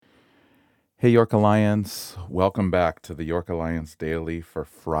Hey, York Alliance. Welcome back to the York Alliance Daily for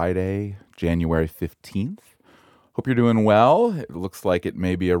Friday, January 15th. Hope you're doing well. It looks like it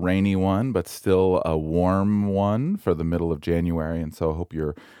may be a rainy one, but still a warm one for the middle of January. And so I hope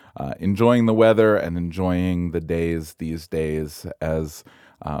you're enjoying the weather and enjoying the days these days as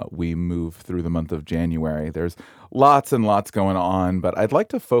we move through the month of January. There's lots and lots going on, but I'd like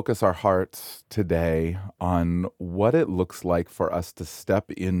to focus our hearts today on what it looks like for us to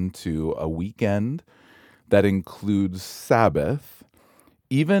step into a weekend that includes Sabbath,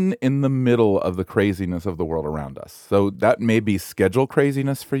 even in the middle of the craziness of the world around us. So that may be schedule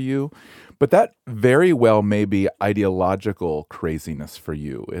craziness for you, but that very well may be ideological craziness for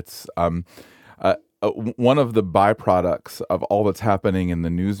you. It's one of the byproducts of all that's happening in the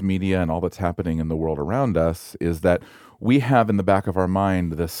news media and all that's happening in the world around us is that we have in the back of our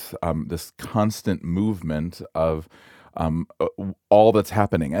mind this constant movement of all that's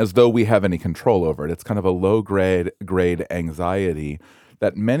happening, as though we have any control over it. It's kind of a low grade anxiety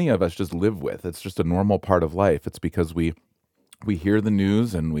that many of us just live with. It's just a normal part of life. It's because we hear the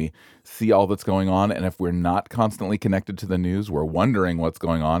news and we see all that's going on. And if we're not constantly connected to the news, we're wondering what's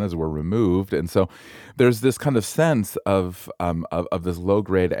going on as we're removed. And so there's this kind of sense of this low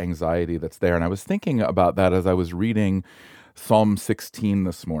grade anxiety that's there. And I was thinking about that as I was reading Psalm 16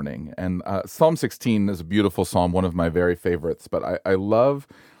 this morning. And Psalm 16 is a beautiful psalm, one of my very favorites. But I love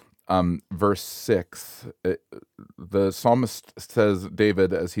verse 6. The psalmist says,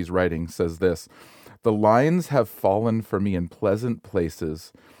 David, as he's writing, says this: "The lines have fallen for me in pleasant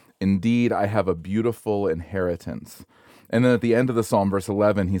places. Indeed, I have a beautiful inheritance." And then at the end of the psalm, verse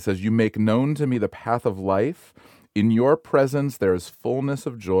 11, he says, "You make known to me the path of life. In your presence there is fullness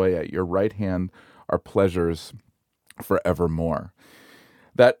of joy. At your right hand are pleasures forevermore."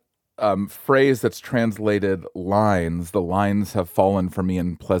 That phrase that's translated lines, "the lines have fallen for me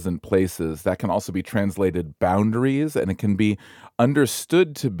in pleasant places," that can also be translated boundaries, and it can be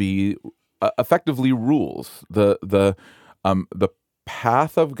understood to be effectively rules. The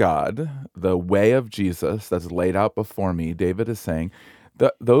path of God, the way of Jesus that's laid out before me, David is saying,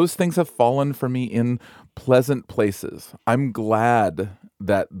 those things have fallen for me in pleasant places. I'm glad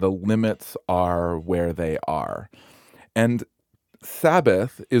that the limits are where they are. And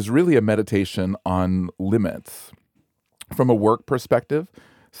Sabbath is really a meditation on limits. From a work perspective,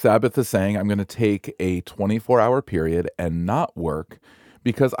 Sabbath is saying I'm going to take a 24-hour period and not work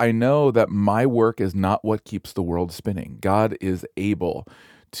because I know that my work is not what keeps the world spinning. God is able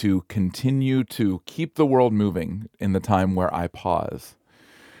to continue to keep the world moving in the time where I pause.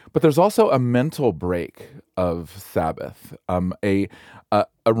 But there's also a mental break of Sabbath, a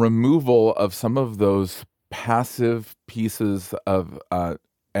removal of some of those passive pieces of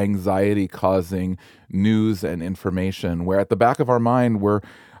anxiety-causing news and information, where at the back of our mind we're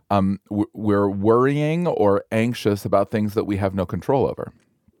worrying or anxious about things that we have no control over.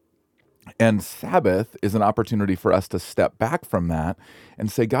 And Sabbath is an opportunity for us to step back from that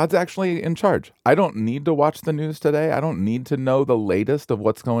and say, God's actually in charge. I don't need to watch the news today. I don't need to know the latest of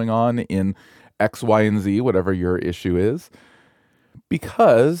what's going on in X, Y, and Z, whatever your issue is,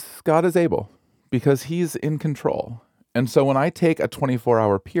 because God is able, because He's in control. And so when I take a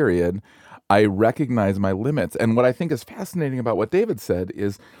 24-hour period, I recognize my limits. And what I think is fascinating about what David said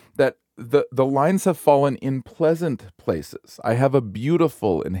is that the lines have fallen in pleasant places. I have a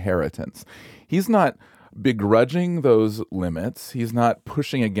beautiful inheritance. He's not begrudging those limits. He's not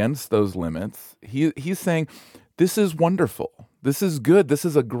pushing against those limits. He's saying, this is wonderful. This is good. This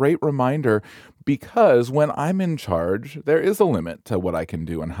is a great reminder, because when I'm in charge, there is a limit to what I can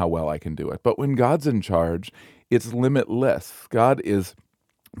do and how well I can do it. But when God's in charge, it's limitless. God is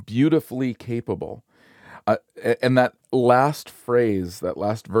beautifully capable. And that last phrase, that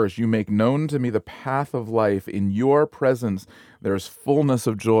last verse, "You make known to me the path of life. In your presence, there's fullness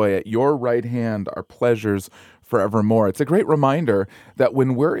of joy. At your right hand are pleasures forevermore." It's a great reminder that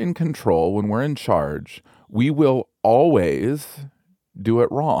when we're in control, when we're in charge, we will always do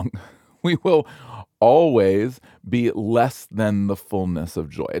it wrong. We will always be less than the fullness of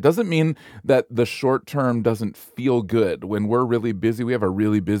joy. It doesn't mean that the short term doesn't feel good. When we're really busy, we have a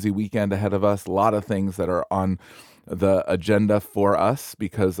really busy weekend ahead of us, a lot of things that are on the agenda for us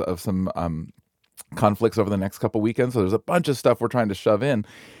because of some conflicts over the next couple weekends. So there's a bunch of stuff we're trying to shove in.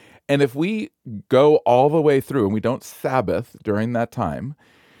 And if we go all the way through and we don't Sabbath during that time,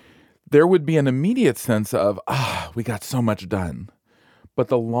 there would be an immediate sense of, we got so much done. But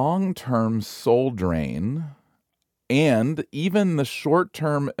the long-term soul drain and even the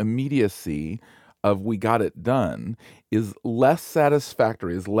short-term immediacy of we got it done is less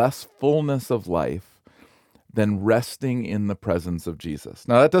satisfactory, is less fullness of life than resting in the presence of Jesus.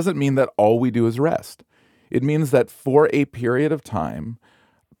 Now, that doesn't mean that all we do is rest. It means that for a period of time,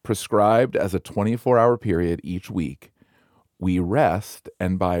 prescribed as a 24-hour period each week, we rest,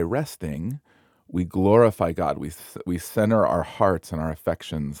 and by resting, we glorify God. We center our hearts and our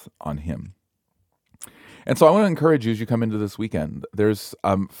affections on Him. And so I want to encourage you as you come into this weekend, there's,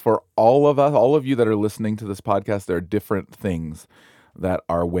 for all of us, all of you that are listening to this podcast, there are different things that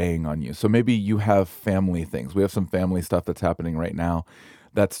are weighing on you. So maybe you have family things. We have some family stuff that's happening right now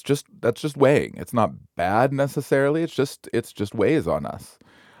that's just weighing. It's not bad necessarily. It's just weighs on us.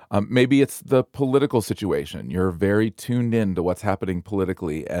 Maybe it's the political situation. You're very tuned in to what's happening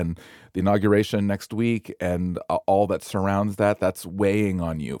politically, and the inauguration next week and all that surrounds that, that's weighing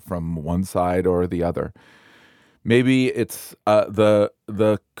on you from one side or the other. Maybe it's the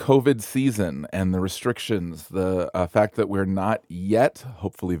COVID season and the restrictions, the fact that we're not yet,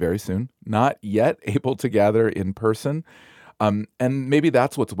 hopefully very soon, not yet able to gather in person. And maybe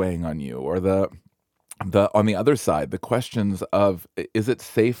that's what's weighing on you, or the on the other side, the questions of, is it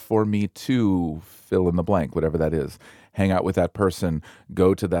safe for me to fill in the blank, whatever that is, hang out with that person,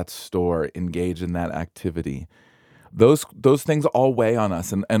 go to that store, engage in that activity. Those things all weigh on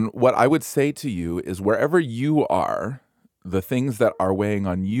us. And what I would say to you is, wherever you are, the things that are weighing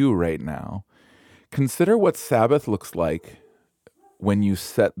on you right now, consider what Sabbath looks like when you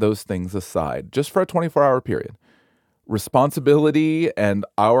set those things aside, just for a 24-hour period. Responsibility and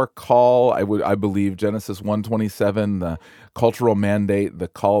our call, I believe Genesis 1:27, the cultural mandate, the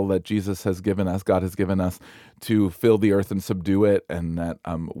call that Jesus has given us, God has given us, to fill the earth and subdue it, and that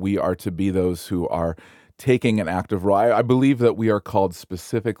we are to be those who are taking an active role. I believe that we are called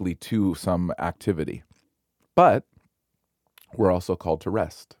specifically to some activity, but we're also called to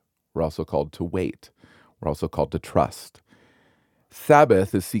rest. We're also called to wait. We're also called to trust.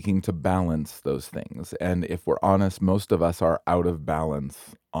 Sabbath is seeking to balance those things. And if we're honest, most of us are out of balance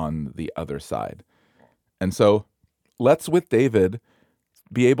on the other side. And so let's, with David,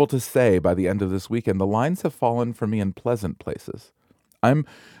 be able to say by the end of this weekend, the lines have fallen for me in pleasant places. I'm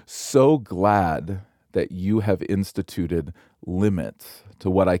so glad that you have instituted limits to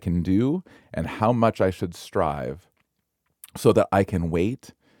what I can do and how much I should strive, so that I can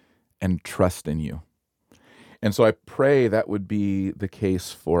wait and trust in you. And so I pray that would be the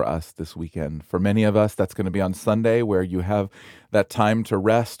case for us this weekend. For many of us, that's going to be on Sunday, where you have that time to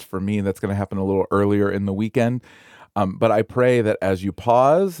rest. For me, that's going to happen a little earlier in the weekend. But I pray that as you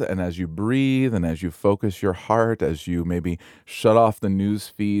pause and as you breathe and as you focus your heart, as you maybe shut off the news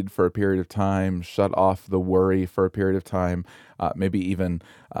feed for a period of time, shut off the worry for a period of time, maybe even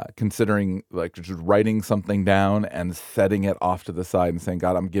considering like just writing something down and setting it off to the side and saying,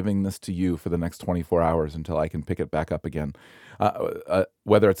 God, I'm giving this to you for the next 24 hours until I can pick it back up again.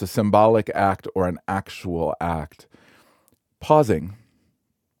 Whether it's a symbolic act or an actual act, pausing.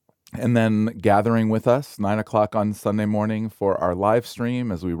 And then gathering with us 9:00 on Sunday morning for our live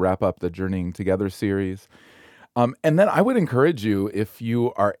stream as we wrap up the Journeying Together series. And then I would encourage you, if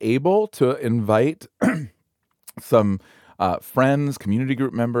you are able, to invite some friends, community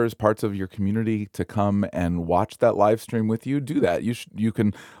group members, parts of your community to come and watch that live stream with you. Do that. You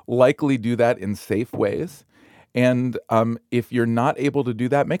can likely do that in safe ways. And if you're not able to do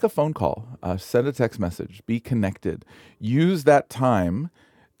that, make a phone call, send a text message, be connected. Use that time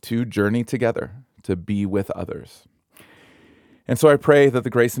to journey together, to be with others. And so I pray that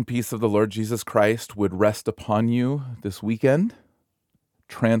the grace and peace of the Lord Jesus Christ would rest upon you this weekend,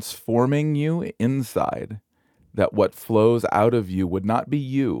 transforming you inside, that what flows out of you would not be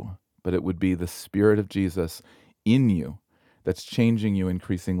you, but it would be the Spirit of Jesus in you that's changing you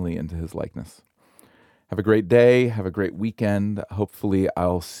increasingly into His likeness. Have a great day. Have a great weekend. Hopefully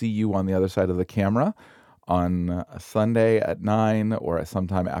I'll see you on the other side of the camera on a Sunday at 9 or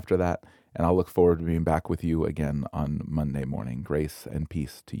sometime after that. And I'll look forward to being back with you again on Monday morning. Grace and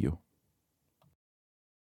peace to you.